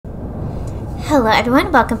Hello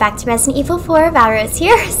everyone, welcome back to Resident Evil 4. Valrose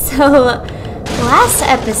here. So, last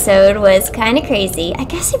episode was kind of crazy. I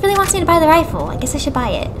guess he really wants me to buy the rifle. I guess I should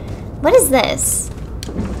buy it. What is this?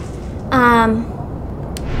 Oh,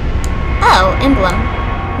 emblem.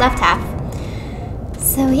 Left half.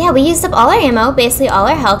 So yeah, we used up all our ammo, basically all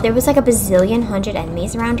our health. There was like a bazillion hundred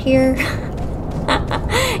enemies around here.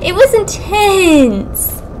 It was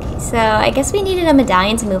intense. Okay, so I guess we needed a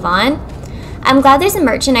medallion to move on. I'm glad there's a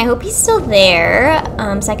merchant. I hope he's still there,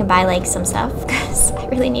 so I can buy like some stuff because I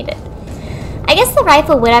really need it. I guess the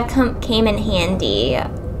rifle would have came in handy,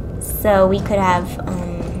 so we could have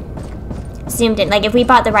zoomed in. Like if we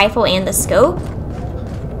bought the rifle and the scope.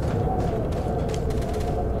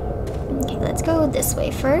 Okay, let's go this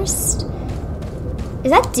way first.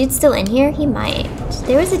 Is that dude still in here? He might.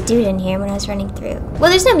 There was a dude in here when I was running through.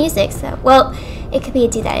 Well, there's no music, so well, it could be a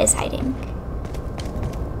dude that is hiding.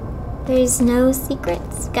 There's no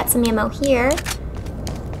secrets. Got some ammo here.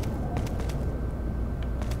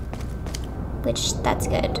 Which, that's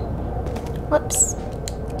good. Whoops.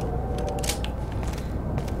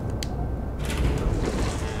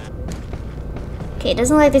 Okay, it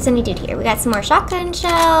doesn't look like there's any dude here. We got some more shotgun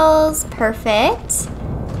shells. Perfect.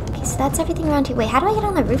 Okay, so that's everything around here. Wait, how do I get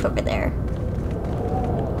on the roof over there?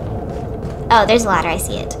 Oh, there's a ladder. I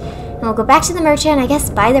see it. And we'll go back to the merchant and I guess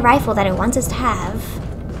buy the rifle that it wants us to have.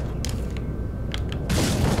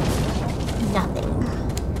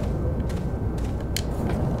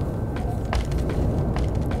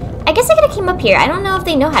 I guess I could have came up here. I don't know if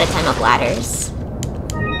they know how to climb up ladders.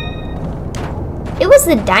 It was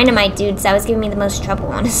the dynamite dudes that was giving me the most trouble,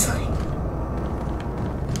 honestly.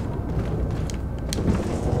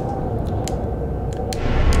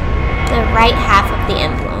 The right half of the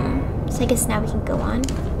emblem. So I guess now we can go on.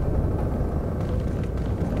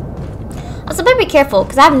 Also, better be careful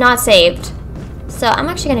because I have not saved. So I'm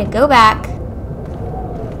actually going to go back.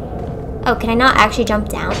 Oh, can I not actually jump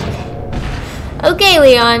down? Okay,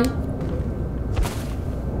 Leon.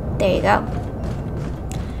 There you go.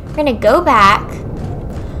 We're gonna go back.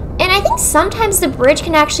 And I think sometimes the bridge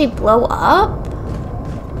can actually blow up.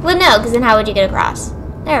 Well, no, because then how would you get across?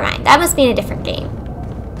 Never mind. That must be in a different game.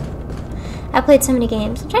 I played so many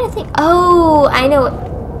games. I'm trying to think. Oh, I know.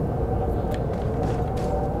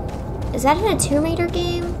 Is that in a Tomb Raider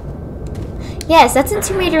game? Yes, that's in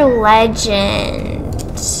Tomb Raider Legend.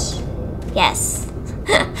 Yes.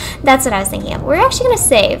 That's what I was thinking of. We're actually gonna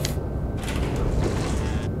save.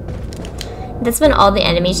 That's when all the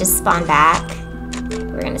enemies just spawn back.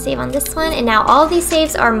 We're gonna save on this one, and now all these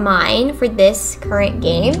saves are mine for this current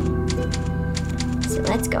game. So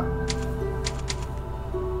let's go.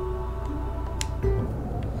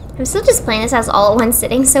 I'm still just playing this as all at one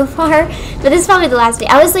sitting so far, but this is probably the last day.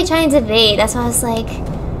 I was like trying to debate. That's why I was like,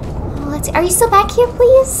 oh, let's. Are you still back here,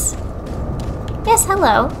 please? Yes,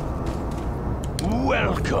 hello.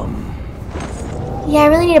 Welcome. Yeah, I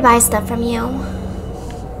really need to buy stuff from you.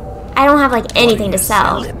 I don't have like anything to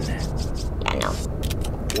sell. Yeah, no.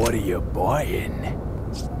 What are you buying?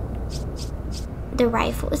 The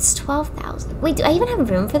rifle. It's 12,000. Wait, do I even have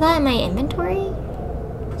room for that in my inventory?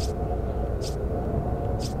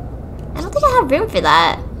 I don't think I have room for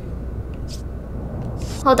that.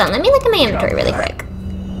 Hold on, let me look at my inventory really quick.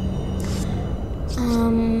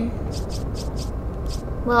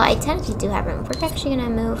 Well, I technically do have room. We're actually gonna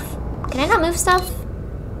move. Can I not move stuff?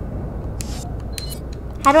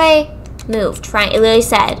 How do I move? It literally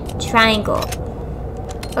said triangle.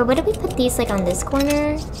 Or what if we put these like on this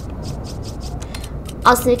corner?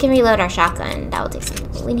 Also, we can reload our shotgun. That will take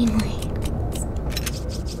some. We need more.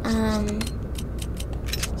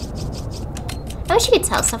 I wish you could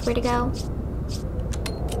tell stuff where to go.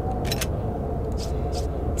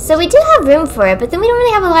 So we do have room for it, but then we don't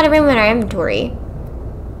really have a lot of room in our inventory.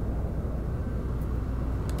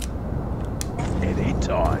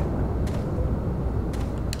 Anytime.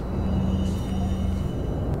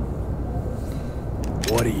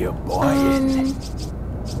 What are you buying?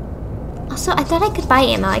 Also, I thought I could buy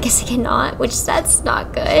ammo. I guess I cannot, which that's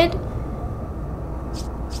not good.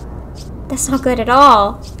 That's not good at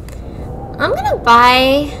all. I'm gonna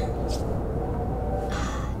buy...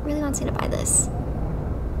 I really want to buy this.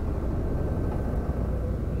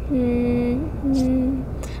 I'm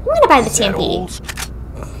gonna buy the TMP.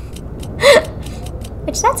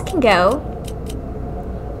 Which that can go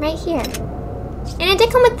right here. And it did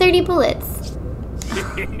come with 30 bullets.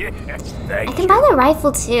 I can buy the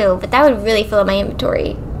rifle too, but that would really fill up my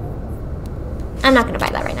inventory. I'm not gonna buy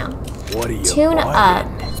that right now. What are you Tune buying? up.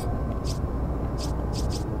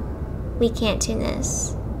 We can't tune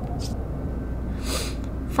this.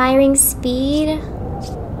 Firing speed.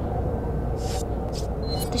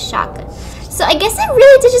 The shotgun. So I guess I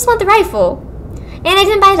really did just want the rifle. And I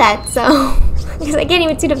didn't buy that, so... Because I can't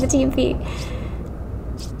even suit up the TMP.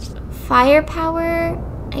 Firepower...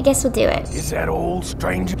 I guess we'll do it. Is that all,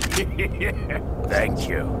 stranger? Thank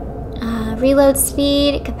you. Reload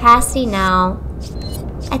speed, capacity, no.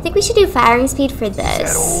 I think we should do firing speed for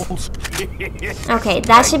this. Okay,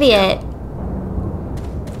 that should be it.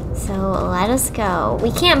 So let us go.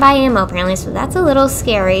 We can't buy ammo apparently, so that's a little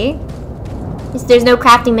scary. There's no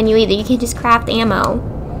crafting menu either. You can't just craft ammo.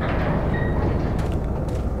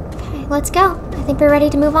 Okay, let's go. I think we're ready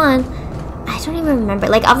to move on. I don't even remember.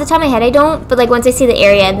 Like, off the top of my head, I don't. But, like, once I see the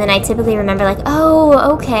area, then I typically remember, like,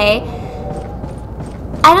 oh, okay.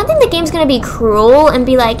 I don't think the game's going to be cruel and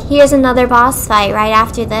be like, here's another boss fight right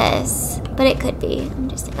after this. But it could be. I'm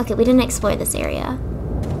just... Okay, we didn't explore this area.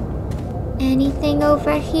 Anything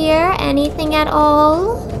over here? Anything at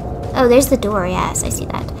all? Oh, there's the door. Yes, I see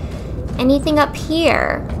that. Anything up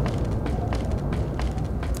here?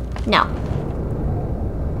 No.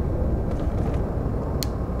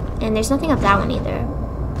 And there's nothing up that one either.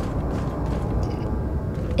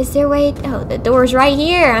 Is there a way? Oh, the door's right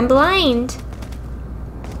here. I'm blind.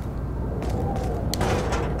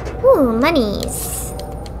 Ooh, monies.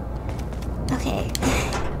 Okay.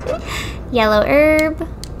 Yellow herb.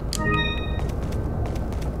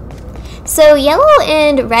 So yellow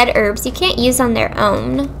and red herbs you can't use on their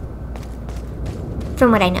own.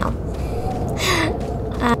 From what I know.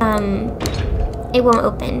 It won't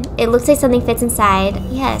open. It looks like something fits inside.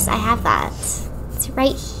 Yes, I have that. It's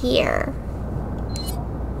right here.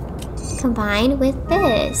 Combined with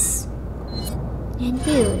this. And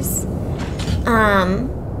use.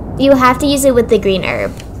 You have to use it with the green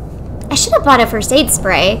herb. I should have bought a first aid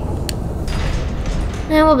spray.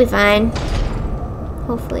 We'll be fine.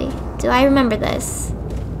 Hopefully. Do I remember this?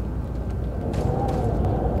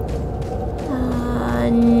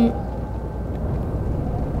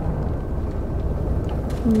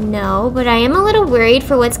 No, but I am a little worried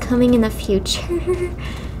for what's coming in the future.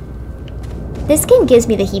 This game gives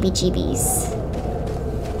me the heebie-jeebies.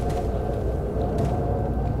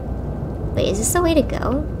 Wait, is this the way to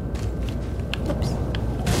go? Oops.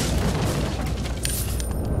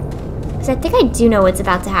 Because I think I do know what's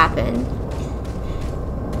about to happen.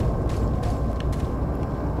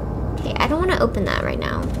 Okay, I don't want to open that right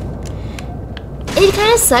now. It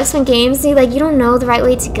kind of sucks when games, you don't know the right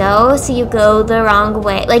way to go, so you go the wrong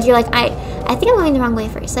way. Like, you're like, I think I'm going the wrong way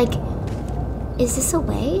first. Like, is this a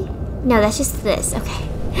way? No, that's just this. Okay.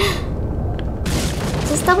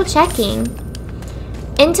 Just double checking.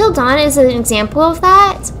 Until Dawn is an example of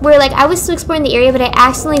that, where, like, I was still exploring the area, but I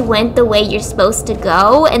accidentally went the way you're supposed to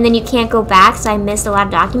go, and then you can't go back, so I missed a lot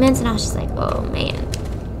of documents, and I was just like, oh, man.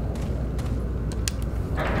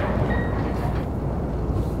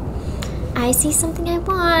 I see something I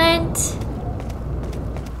want.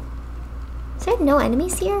 Is there no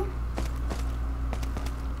enemies here?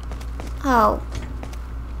 Oh.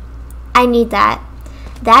 I need that.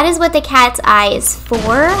 That is what the cat's eye is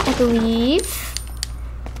for, I believe.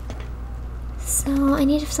 So I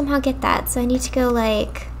need to somehow get that. So I need to go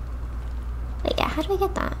like... Wait, yeah, how do I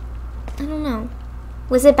get that? I don't know.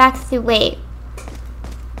 Was it back through... Wait.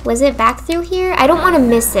 Was it back through here? I don't want to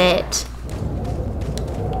miss it.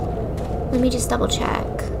 Let me just double check.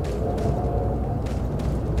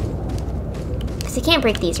 Because I can't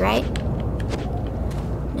break these, right?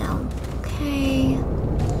 No. Okay.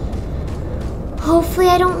 Hopefully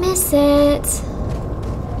I don't miss it.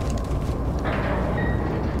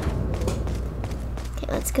 Okay,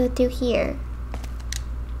 let's go through here.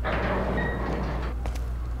 I'm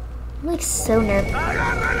like so nervous.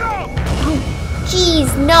 Oh,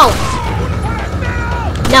 jeez, no!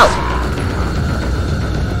 No!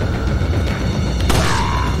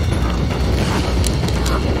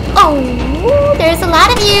 Oh, there's a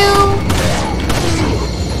lot of you!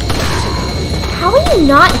 How are you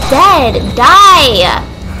not dead? Die!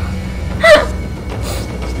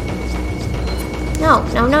 No,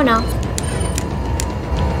 no, no, no.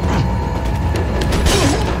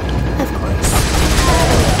 Of course.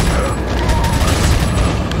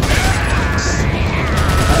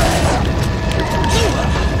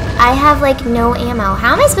 I have like no ammo.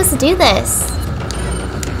 How am I supposed to do this?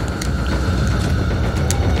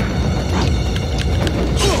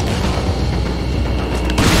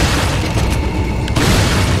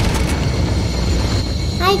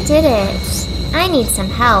 I did it. I need some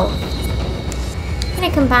help. I'm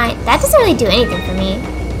gonna combine. That doesn't really do anything for me.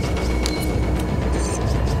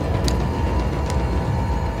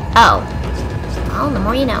 Oh. Well, the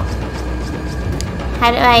more you know.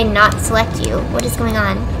 How do I not select you? What is going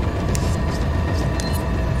on?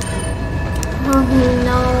 Oh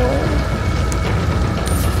no.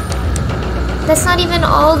 That's not even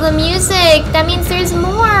all the music. That means there's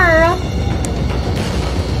more.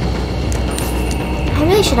 I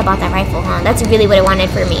really should have bought that rifle, huh? That's really what it wanted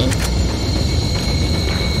for me.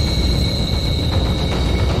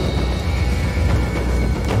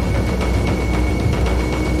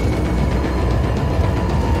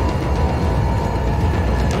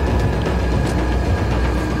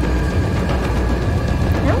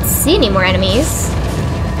 I don't see any more enemies.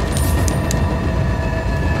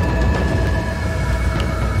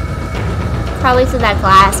 Probably through that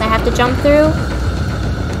glass I have to jump through.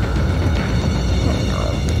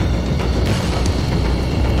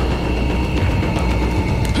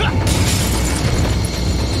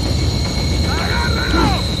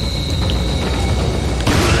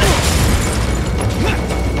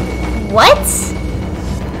 What?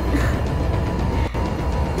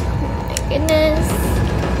 Oh my goodness.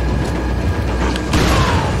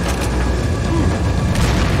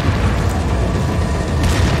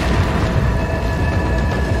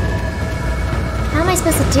 How am I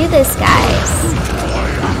supposed to do this, guys?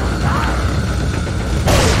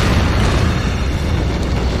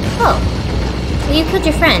 Oh. Well, you killed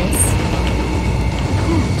your friends.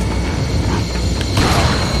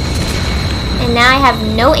 And now I have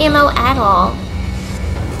no ammo at all.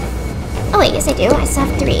 Oh wait, yes I do. I still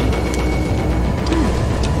have 3.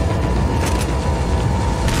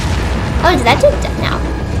 Oh, did that do it now?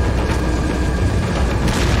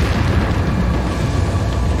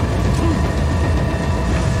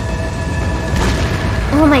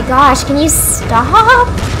 Oh my gosh, can you stop?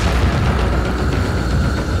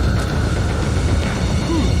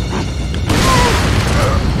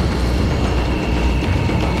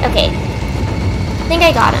 Okay. I think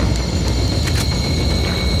I got him.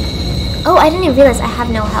 Oh, I didn't even realize I have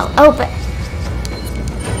no health. Oh, but...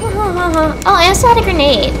 Oh, I also had a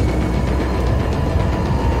grenade.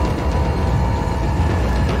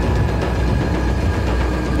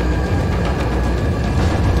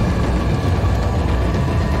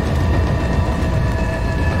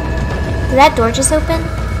 Did that door just open?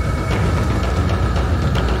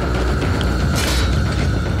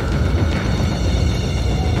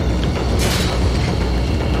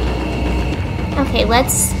 Okay,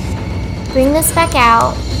 let's bring this back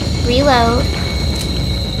out. Reload.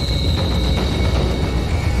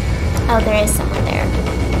 Oh, there is someone there.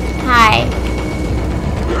 Hi.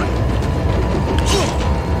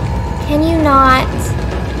 Can you not?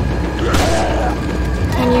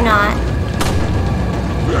 Can you not?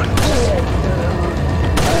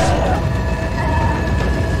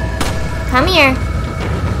 Come here.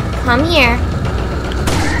 Come here.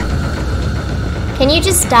 Can you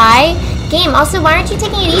just die? Game, also, why aren't you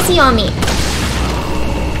taking it easy on me?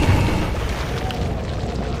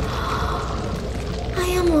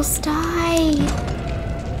 I almost died.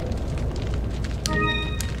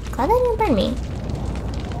 Glad that didn't burn me.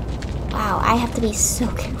 Wow, I have to be so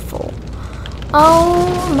careful.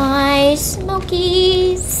 Oh, my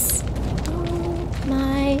smokies. Oh,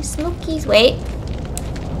 my smokies. Wait.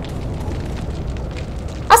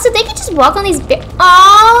 Also, they could just walk on these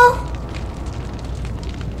Aww.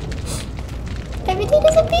 Everything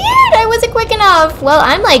disappeared. I wasn't quick enough. Well,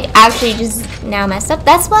 I'm like actually just now messed up.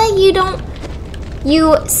 That's why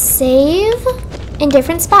you save in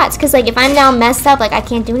different spots. Because like if I'm now messed up, like I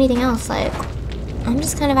can't do anything else. Like I'm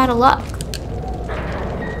just kind of out of luck.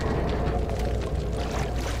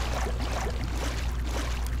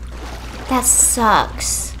 That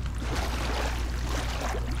sucks.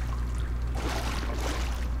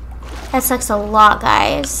 That sucks a lot,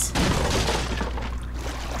 guys.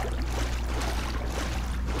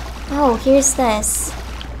 Oh, here's this.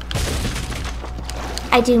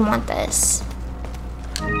 I do want this.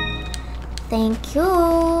 Thank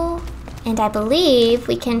you. And I believe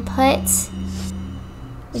we can put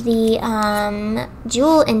the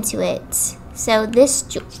jewel into it. So this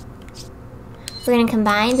jewel. We're gonna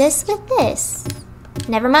combine this with this.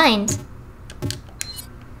 Never mind.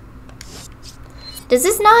 Does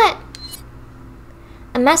this not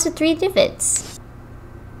amass with 3 divots?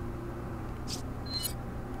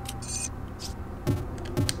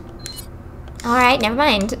 Alright, never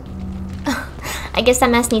mind. I guess that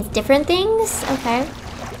mess needs different things? Okay.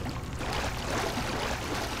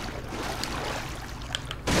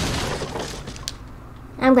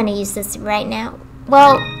 I'm gonna use this right now.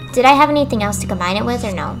 Well, did I have anything else to combine it with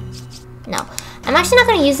or no? No. I'm actually not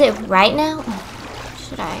gonna use it right now. Oh,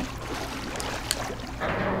 should I?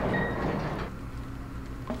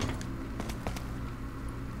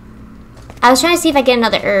 I was trying to see if I get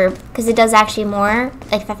another herb, because it does actually more,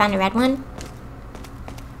 like if I found a red one.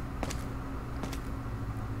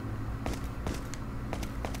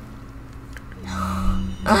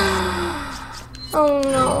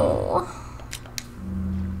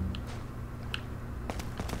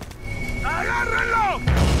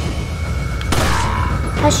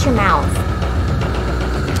 hush your mouth?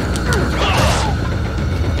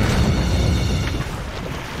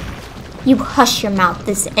 You hush your mouth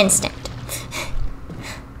this instant.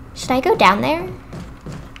 Should I go down there?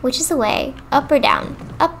 Which is the way? Up or down?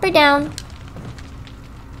 Up or down?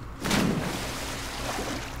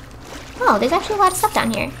 Oh, there's actually a lot of stuff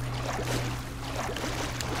down here.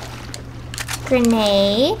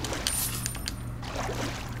 Grenade.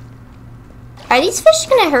 Are these fish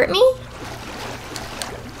gonna hurt me?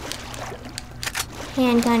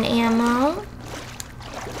 Handgun ammo.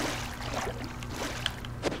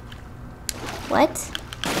 What?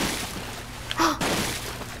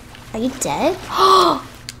 Are you dead? Oh,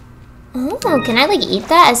 can I like eat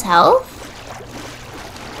that as health?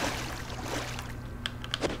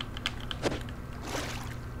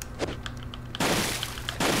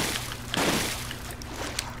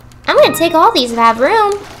 I'm gonna take all these if I have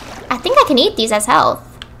room. I think I can eat these as health.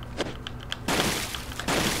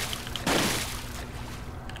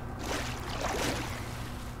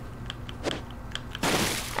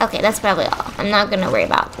 Okay, that's probably all. I'm not gonna worry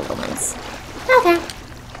about the little ones. Okay.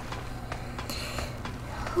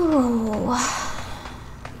 Ooh.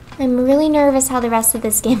 I'm really nervous how the rest of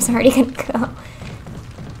this game's already gonna go.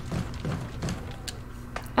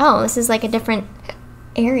 Oh, this is like a different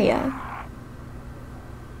area.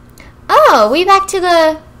 Oh, we back to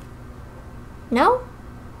the... No?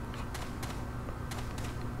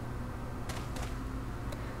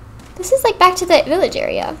 This is like back to the village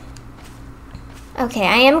area. Okay,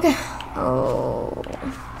 I am oh.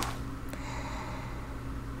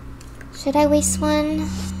 Should I waste one?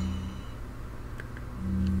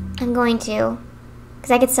 I'm going to.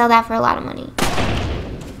 Because I could sell that for a lot of money.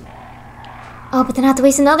 Oh, but then I have to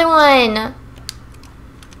waste another one.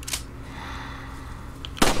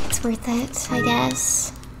 It's worth it, I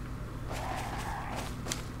guess.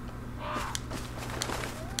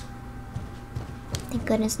 Thank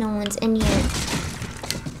goodness no one's in here.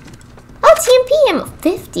 Oh, TMP! I'm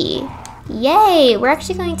 50. Yay! We're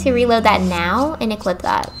actually going to reload that now and equip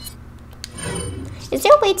that. Is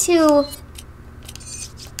there a way to...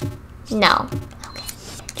 No. Okay.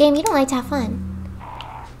 Game, you don't like to have fun.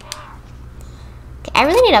 Okay, I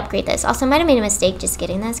really need to upgrade this. Also, I might have made a mistake just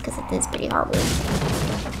getting this because it is pretty horrible.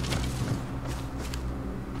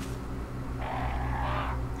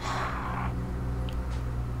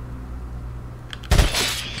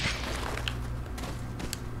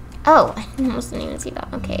 Oh, I almost didn't even see that.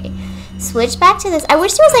 Okay. Switch back to this. I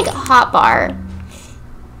wish there was like a hot bar.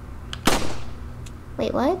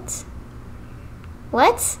 Wait, what?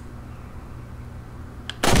 What?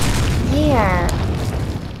 There.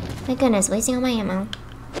 My goodness, wasting all my ammo.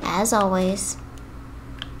 As always.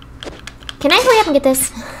 Can I hurry up and get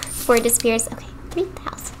this before it disappears? Okay,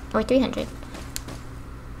 3,000 or 300.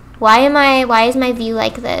 Why is my view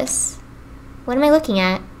like this? What am I looking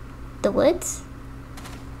at? The woods?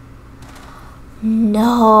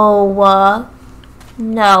 No.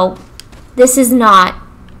 No. This is not.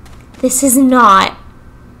 This is not.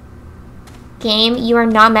 Game, you are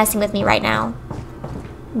not messing with me right now.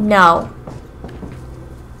 No.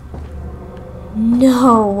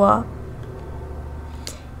 No.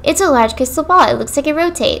 It's a large crystal ball. It looks like it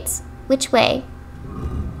rotates. Which way?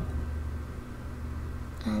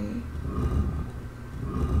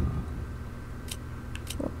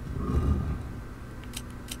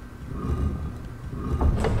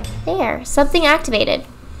 There. Something activated.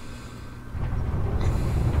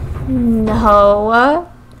 No.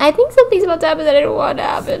 I think something's about to happen that I don't want to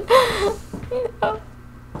happen. No.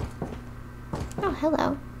 Oh,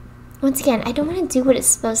 hello. Once again, I don't want to do what is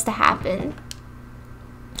supposed to happen.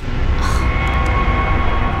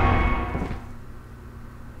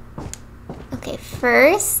 Okay,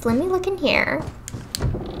 first, let me look in here.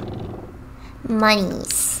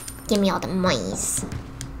 Monies. Give me all the monies.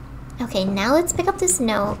 Okay, now let's pick up this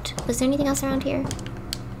note. Was there anything else around here?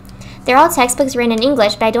 They're all textbooks written in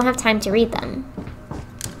English, but I don't have time to read them.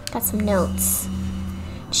 Got some notes.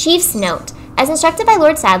 Chief's note. As instructed by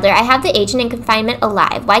Lord Sadler, I have the agent in confinement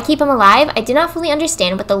alive. Why keep him alive? I do not fully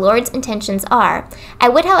understand what the Lord's intentions are. I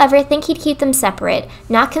would, however, think he'd keep them separate,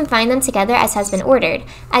 not confine them together as has been ordered.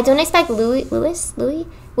 I don't expect Louis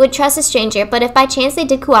would trust a stranger, but if by chance they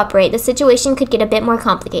did cooperate, the situation could get a bit more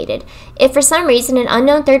complicated. If for some reason an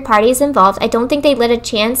unknown third party is involved, I don't think they'd let a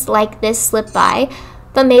chance like this slip by.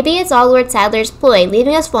 But maybe it's all Lord Sadler's ploy,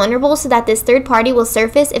 leaving us vulnerable so that this third party will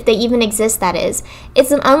surface if they even exist, that is.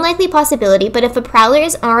 It's an unlikely possibility, but if a prowler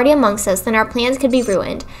is already amongst us, then our plans could be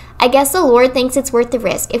ruined. I guess the Lord thinks it's worth the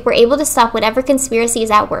risk, if we're able to stop whatever conspiracy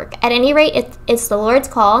is at work. At any rate, if it's the Lord's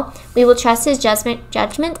call, we will trust his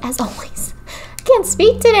judgment as always. I can't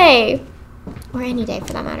speak today. Or any day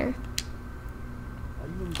for that matter.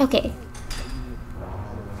 Okay.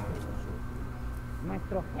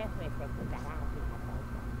 Nuestro jefe se cuidará de la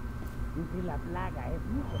cosa. Y si la plaga es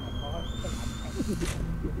mucho mejor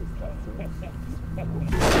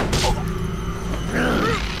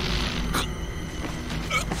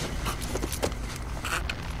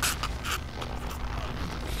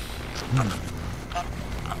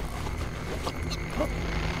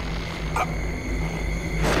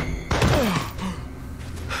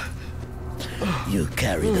You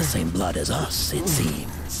carry the same blood as us, it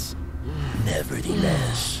seems.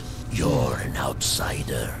 Nevertheless, you're an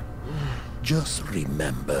outsider. Just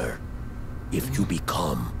remember, if you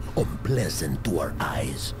become unpleasant to our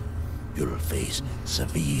eyes, you'll face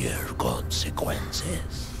severe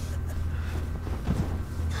consequences.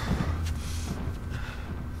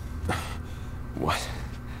 What?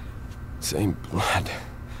 Same blood.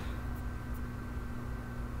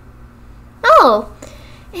 Oh!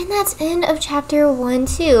 And that's end of chapter 1,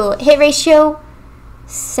 2. Hit ratio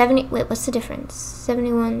 70. Wait, what's the difference?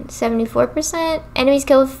 71, 74%? Enemies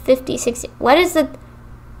kill 50, 60. What is the.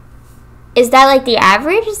 Is that like the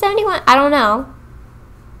average? 71? I don't know.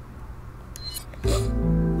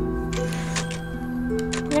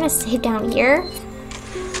 I'm gonna save down here.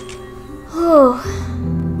 Oh.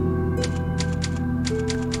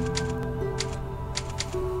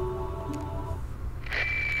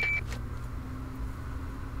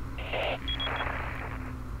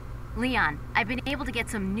 Leon, I've been able to get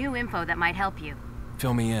some new info that might help you.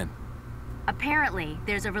 Fill me in. Apparently,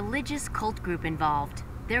 there's a religious cult group involved.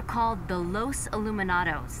 They're called the Los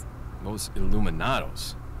Illuminados. Los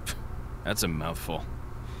Illuminados? That's a mouthful.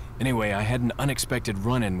 Anyway, I had an unexpected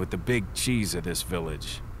run-in with the big cheese of this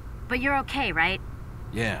village. But you're okay, right?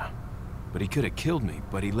 Yeah, but he could have killed me,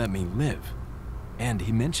 but he let me live. And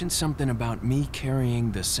he mentioned something about me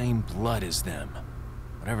carrying the same blood as them.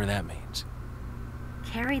 Whatever that means.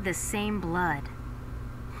 Carry the same blood.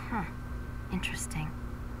 Huh. Interesting.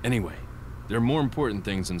 Anyway, there are more important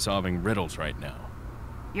things than solving riddles right now.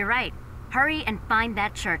 You're right. Hurry and find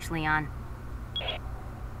that church, Leon.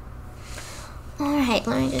 Alright,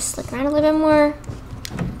 let me just look around a little bit more.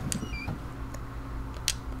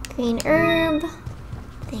 Green herb.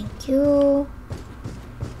 Thank you.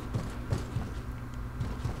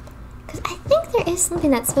 Because I think there is something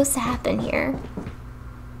that's supposed to happen here.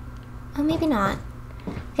 Oh, maybe not.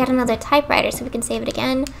 We got another typewriter so we can save it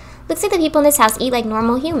again. Looks like the people in this house eat like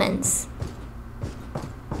normal humans.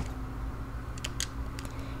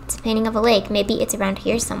 It's a painting of a lake. Maybe it's around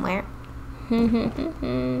here somewhere.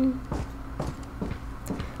 Ooh.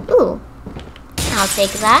 I'll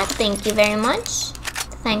take that. Thank you very much.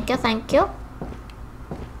 Thank you, thank you.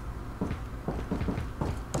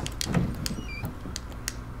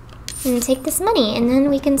 And take this money, and then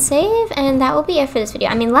we can save, and that will be it for this video.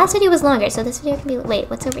 I mean, last video was longer, so this video can be... Wait,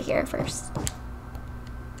 what's over here first?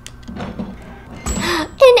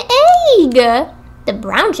 An egg! The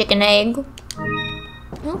brown chicken egg.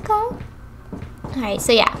 Okay. Alright,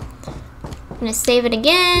 so yeah. I'm gonna save it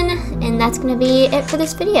again, and that's gonna be it for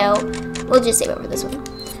this video. We'll just save it for this one.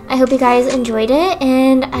 I hope you guys enjoyed it,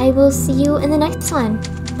 and I will see you in the next one.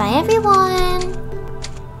 Bye, everyone!